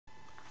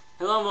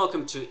Hello and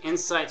welcome to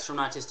Insights from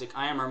Autistic.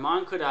 I am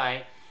Arman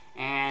Khodaei,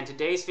 and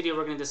today's video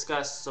we're going to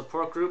discuss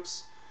support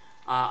groups.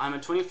 I'm a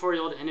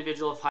 24-year-old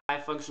individual of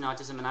high-function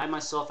autism, and I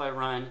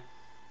run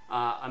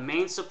a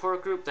main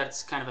support group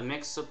that's kind of a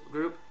mixed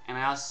group, and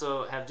I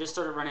also have just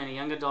started running a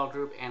young adult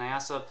group, and I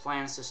also have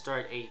plans to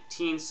start a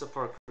teen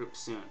support group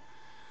soon.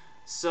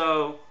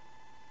 So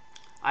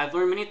I've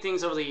learned many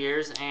things over the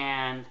years,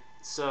 and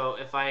so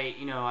if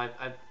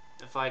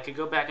if I could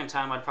go back in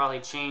time, I'd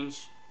probably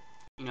change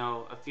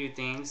a few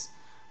things,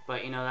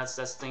 but that's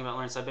the thing about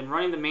learning. So I've been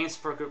running the main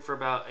support group for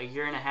about a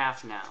year and a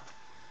half now.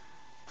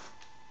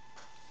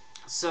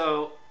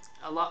 So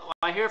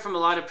I hear from a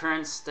lot of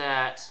parents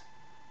that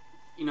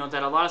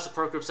that a lot of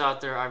support groups out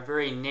there are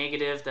very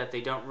negative, that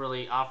they don't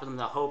really offer them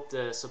the hope,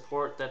 the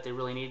support that they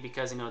really need,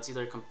 because it's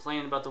either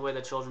complaining about the way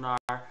the children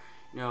are,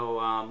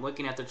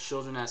 looking at their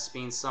children as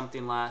being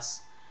something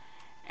less.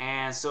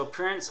 And so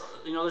parents,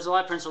 there's a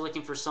lot of parents who are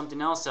looking for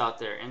something else out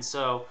there. And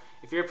so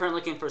if you're a parent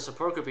looking for a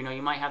support group,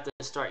 you might have to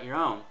start your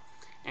own.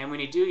 And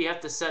when you do, you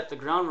have to set the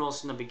ground rules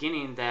from the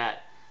beginning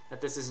that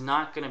this is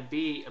not going to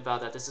be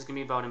about that. This is going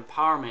to be about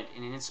empowerment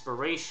and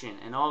inspiration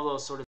and all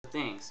those sort of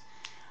things.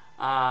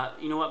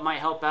 What might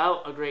help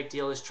out a great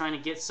deal is trying to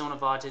get someone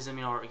with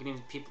autism, or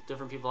getting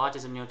different people with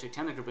autism, to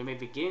attend the group, and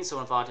maybe getting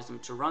someone with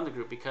autism to run the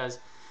group, because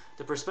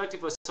the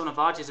perspective of someone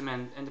with autism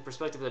and the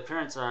perspective of the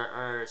parents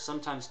are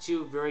sometimes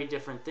two very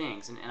different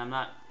things. And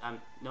I'm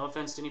no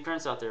offense to any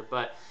parents out there,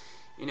 but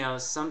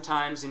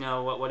sometimes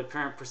what a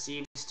parent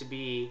perceives to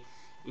be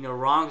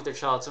wrong with their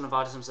child, someone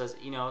with autism says,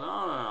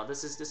 no,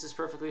 this is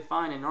perfectly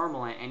fine and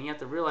normal, and you have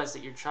to realize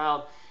that your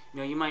child,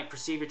 you might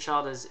perceive your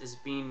child as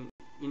being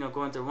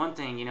going through one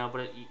thing,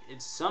 but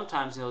it's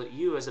sometimes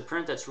you as a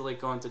parent that's really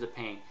going through the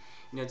pain.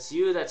 It's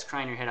you that's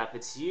crying your head up.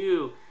 It's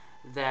you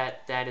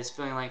that is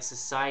feeling like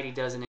society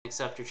doesn't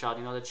accept your child.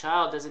 The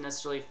child doesn't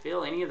necessarily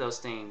feel any of those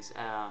things,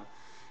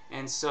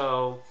 and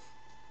so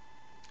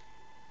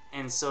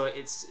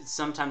it's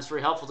sometimes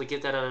very helpful to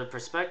get that out of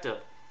perspective.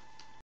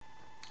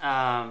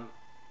 And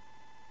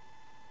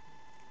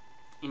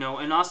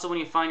also when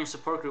you find your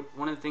support group,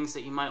 one of the things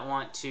that you might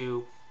want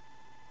to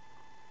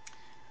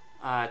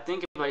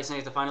think about is you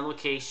have to find a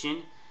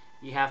location.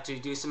 You have to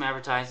do some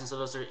advertising, so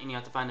those are, and you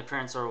have to find the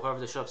parents or whoever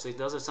they show up. So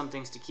those are some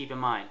things to keep in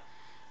mind.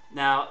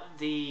 Now,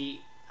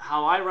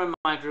 how I run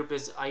my group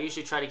is I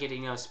usually try to get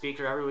a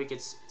speaker every week.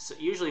 It's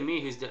usually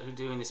me who's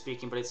doing the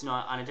speaking, but it's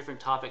on a different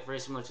topic, very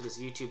similar to this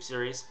YouTube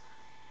series.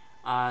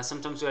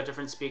 Sometimes we have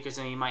different speakers,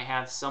 and you might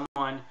have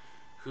someone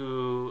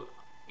who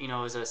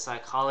is a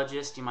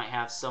psychologist. You might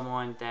have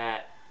someone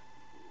that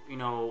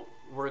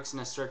works in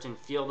a certain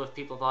field with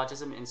people with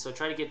autism, and so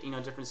try to get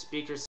different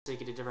speakers so you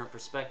get a different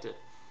perspective.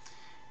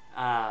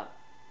 And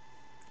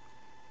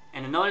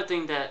another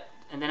thing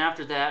and then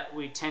after that,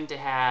 we tend to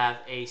have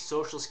a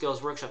social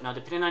skills workshop. Now,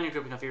 depending on your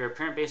group, if you're a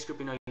parent-based group,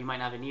 you might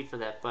not have a need for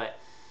that. But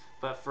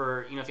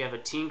for if you have a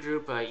teen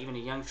group, even a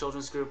young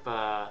children's group,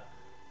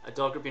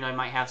 adult group, you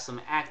might have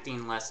some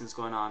acting lessons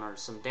going on, or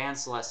some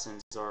dance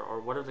lessons, or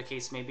whatever the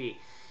case may be.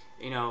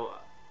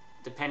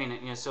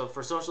 Depending, so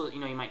for social,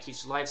 you might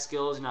teach life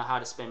skills, how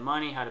to spend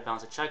money, how to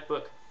balance a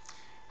checkbook,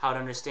 how to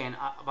understand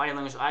body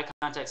language, eye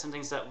contact. Some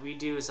things that we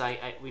do is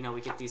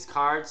we get these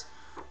cards.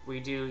 We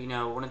do,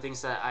 one of the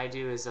things that I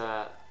do is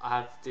I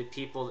have the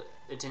people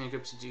attending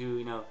groups to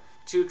do,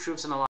 2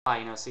 truths and a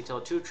lie. So you tell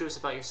 2 truths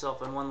about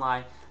yourself and 1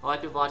 lie. A lot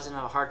of people with autism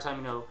have a hard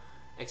time,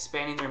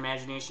 expanding their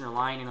imagination or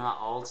lying. Not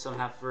all of them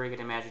have very good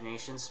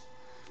imaginations,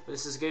 but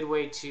this is a good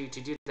way to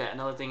do that.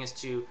 Another thing is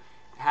to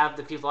have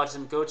the people with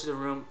autism go to the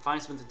room, find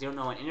someone that they don't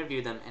know, and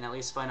interview them, and at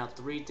least find out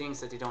 3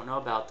 things that they don't know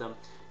about them.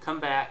 Come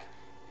back,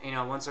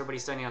 once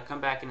everybody's done, come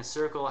back in a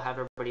circle, have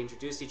everybody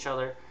introduce each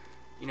other.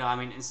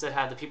 Instead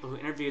have the people who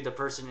interviewed the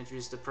person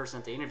introduce the person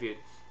that they interviewed.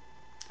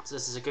 So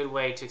this is a good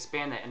way to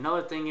expand that.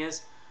 Another thing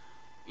is,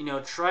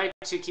 try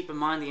to keep in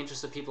mind the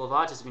interests of people with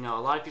autism. A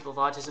lot of people with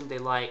autism, they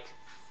like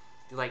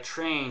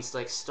trains,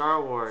 like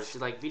Star Wars, they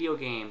like video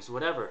games,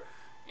 whatever.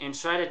 And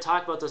try to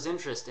talk about those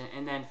interests,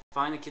 and then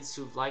find the kids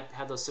who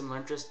have those similar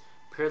interests,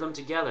 pair them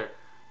together,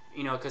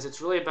 because it's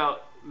really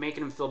about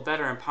making them feel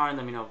better, empowering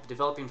them,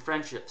 developing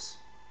friendships.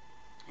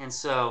 And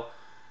so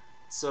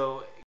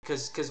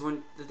because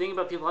when the thing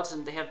about people with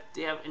autism, they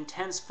have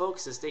intense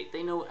focuses.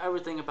 They know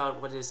everything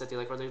about what it is that they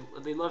like, or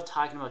they love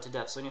talking about it to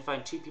death. So when you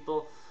find 2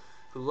 people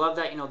who love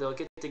that, they'll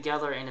get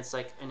together, and it's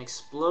like an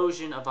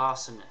explosion of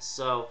awesomeness.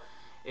 So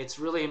it's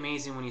really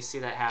amazing when you see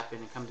that happen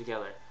and come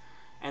together.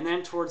 And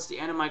then towards the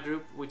end of my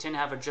group, we tend to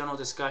have a general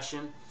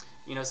discussion.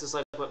 This is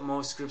like what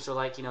most groups are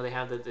like. They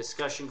have the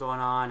discussion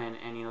going on, and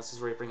this is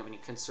where you bring up any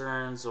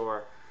concerns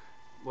or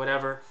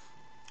whatever.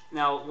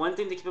 Now, one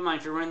thing to keep in mind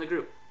if you're running the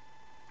group,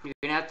 you're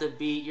gonna have to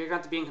be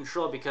in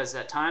control, because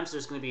at times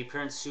there's gonna be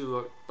parents who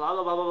are blah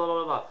blah blah blah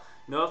blah blah.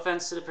 No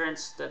offense to the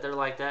parents that they're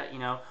like that,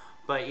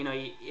 but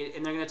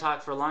and they're gonna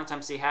talk for a long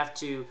time, so you have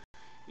to,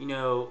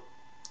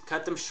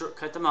 cut them short,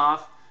 cut them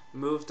off,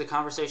 move the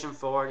conversation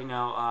forward.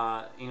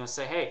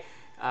 Say, hey,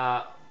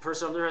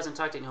 person over there hasn't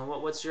talked to you.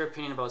 What's your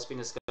opinion about what's being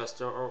discussed,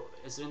 or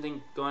is there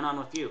anything going on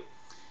with you?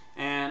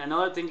 And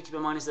another thing to keep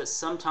in mind is that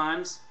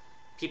sometimes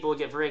people will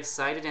get very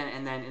excited,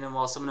 and then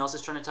while someone else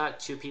is trying to talk,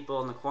 two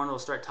people in the corner will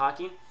start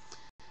talking.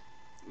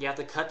 You have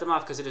to cut them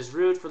off because it is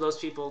rude for those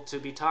people to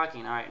be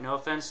talking. All right, no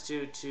offense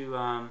to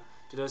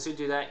those who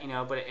do that,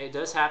 but it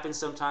does happen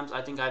sometimes.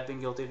 I think I've been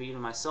guilty of it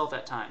even myself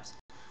at times.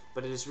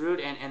 But it is rude,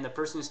 and the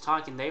person who's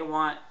talking, they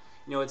want,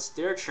 it's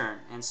their turn,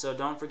 and so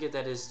don't forget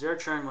that it's their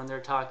turn when they're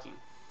talking.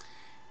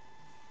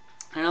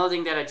 Another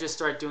thing that I just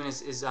started doing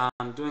is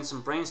doing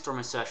some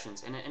brainstorming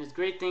sessions, and it's a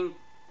great thing.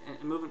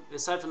 And moving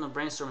aside from the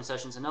brainstorming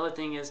sessions, another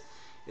thing is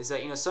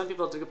that some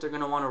people think they're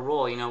going to want to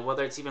roll,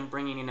 whether it's even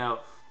bringing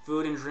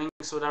food and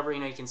drinks or whatever,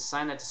 you can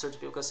sign that to certain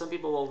people because some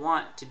people will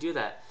want to do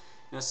that.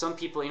 Some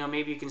people,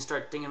 maybe you can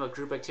start thinking about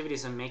group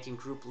activities and making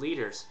group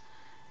leaders,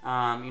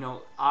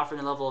 offering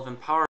a level of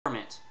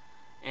empowerment.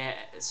 And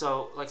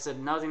so, like I said,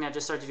 another thing that I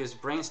just started to do is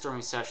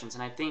brainstorming sessions,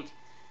 and I think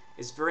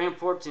it's very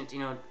important,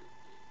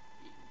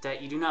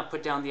 that you do not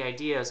put down the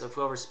ideas of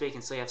whoever's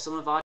speaking. So you have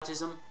someone with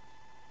autism,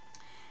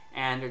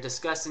 and they're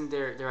discussing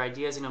their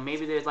ideas.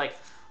 Maybe they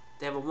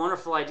have a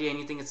wonderful idea, and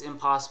you think it's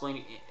impossible.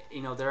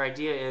 And, their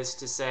idea is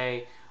to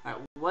say, all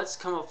right, let's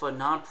come up with a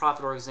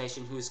nonprofit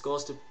organization whose goal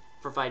is to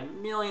provide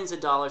millions of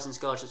dollars in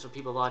scholarships for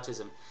people with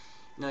autism.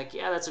 Like,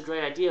 yeah, that's a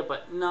great idea,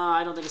 but no,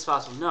 I don't think it's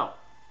possible. No,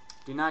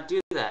 do not do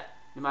that.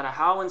 No matter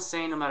how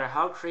insane, no matter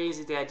how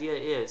crazy the idea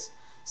is,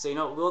 so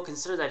we'll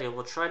consider that idea.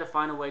 We'll try to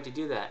find a way to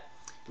do that.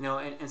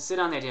 And sit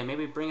on the idea.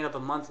 Maybe bring it up a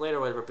month later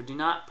or whatever, but do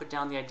not put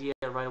down the idea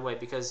right away,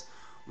 because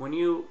when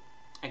you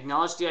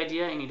acknowledge the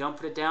idea and you don't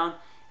put it down,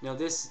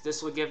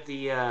 this will give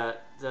the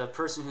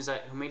person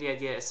who made the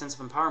idea a sense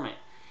of empowerment.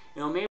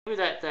 Maybe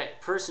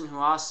that person who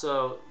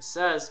also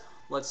says,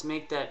 let's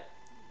make that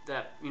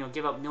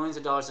give up millions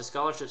of dollars of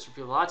scholarships for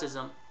people with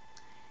autism,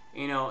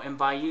 and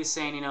by you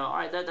saying, all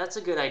right, that's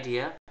a good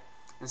idea,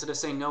 instead of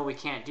saying, no, we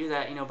can't do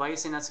that, by you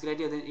saying that's a good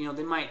idea, then,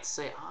 they might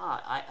say,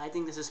 I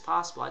think this is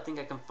possible. I think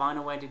I can find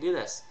a way to do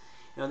this.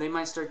 They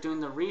might start doing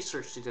the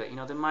research to do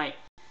it. They might,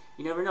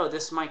 you never know,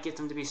 this might get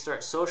them to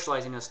start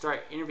socializing,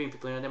 start interviewing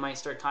people. They might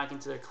start talking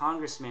to their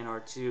congressman or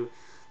to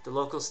the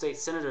local state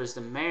senators,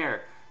 the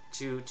mayor,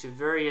 to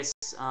various,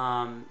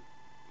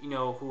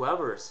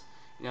 whoever's.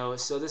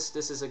 So this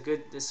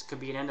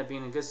could end up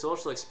being a good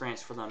social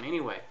experience for them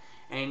anyway.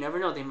 And you never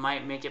know, they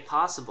might make it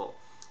possible.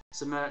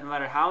 So no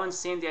matter how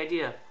insane the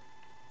idea,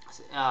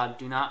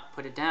 do not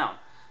put it down.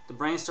 The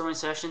brainstorming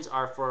sessions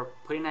are for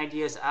putting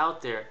ideas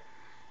out there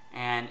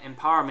and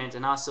empowerment,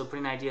 and also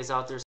putting ideas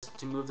out there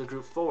to move the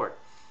group forward.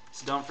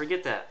 So don't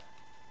forget that.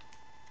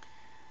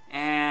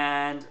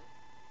 And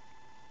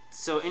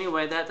so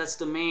anyway, that's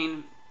the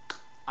main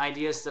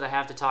ideas that I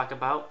have to talk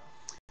about.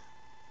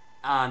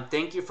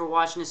 Thank you for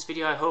watching this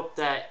video. I hope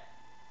that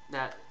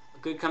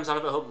good comes out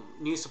of it. I hope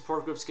new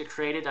support groups get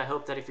created. I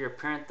hope that if you're a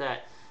parent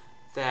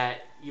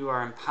that you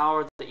are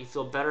empowered, that you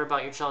feel better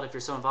about your child. If you're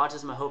someone with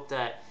autism, I hope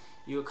that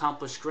you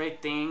accomplish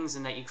great things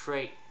and that you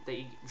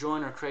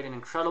join or create an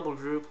incredible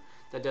group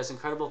that does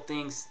incredible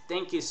things.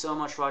 Thank you so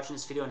much for watching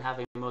this video, and have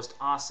a most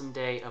awesome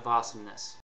day of awesomeness.